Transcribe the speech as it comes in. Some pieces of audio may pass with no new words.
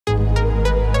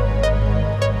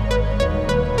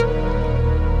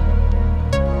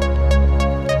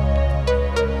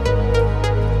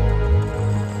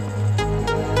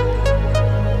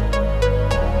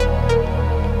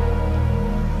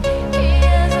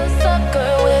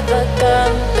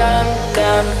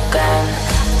again.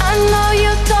 I know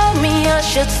you told me I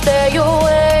should stay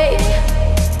away.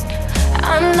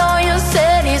 I know you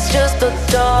said he's just a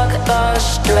dog, a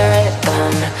stray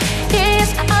gun.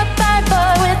 He's a bad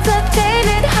boy with a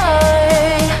tainted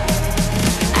heart,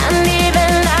 and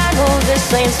even I know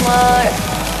this ain't smart.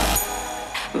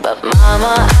 But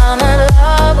mama, I'm in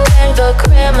love with a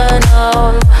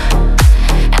criminal,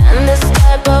 and this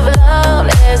type of love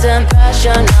isn't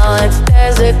passional, it's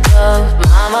physical.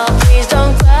 Mama, please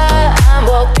don't cry, I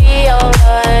will be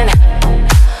alright.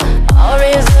 All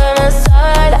reason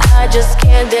aside, I just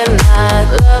can't deny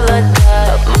love like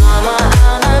that. Mama,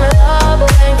 I'm in love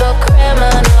with a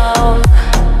criminal,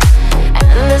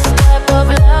 and this type of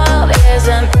love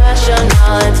isn't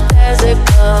passional, it's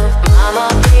physical. Mama,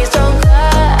 please don't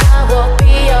cry, I will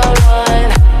be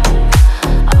alright.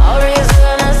 All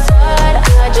reason aside,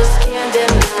 I just can't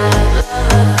deny love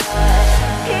like that.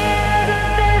 He is a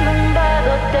demon by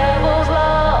the devil's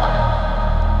law.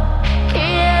 He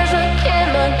is a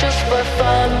killer just for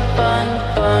fun.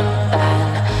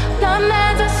 And the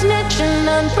man's a snitch and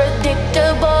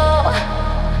unpredictable.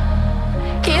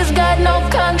 He's got no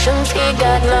conscience, he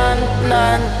got none.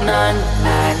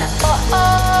 Oh,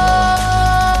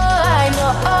 I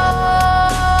know,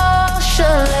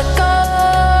 should let go,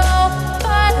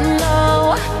 but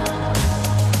no,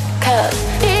 'cause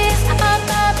he's a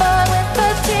bad boy with a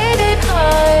tainted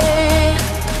heart,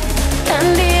 and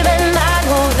even I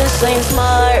know this ain't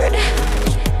smart.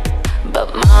 But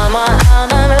mama,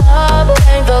 I'm in love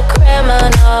with a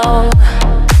criminal,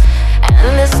 and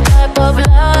this type of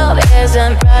love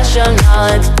isn't rational,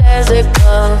 it's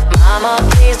physical. Mama,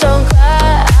 please don't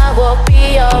cry, I will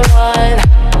be alright.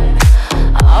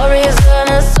 All reason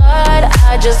aside,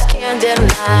 I just can't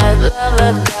deny love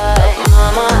like that. But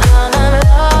mama, I'm in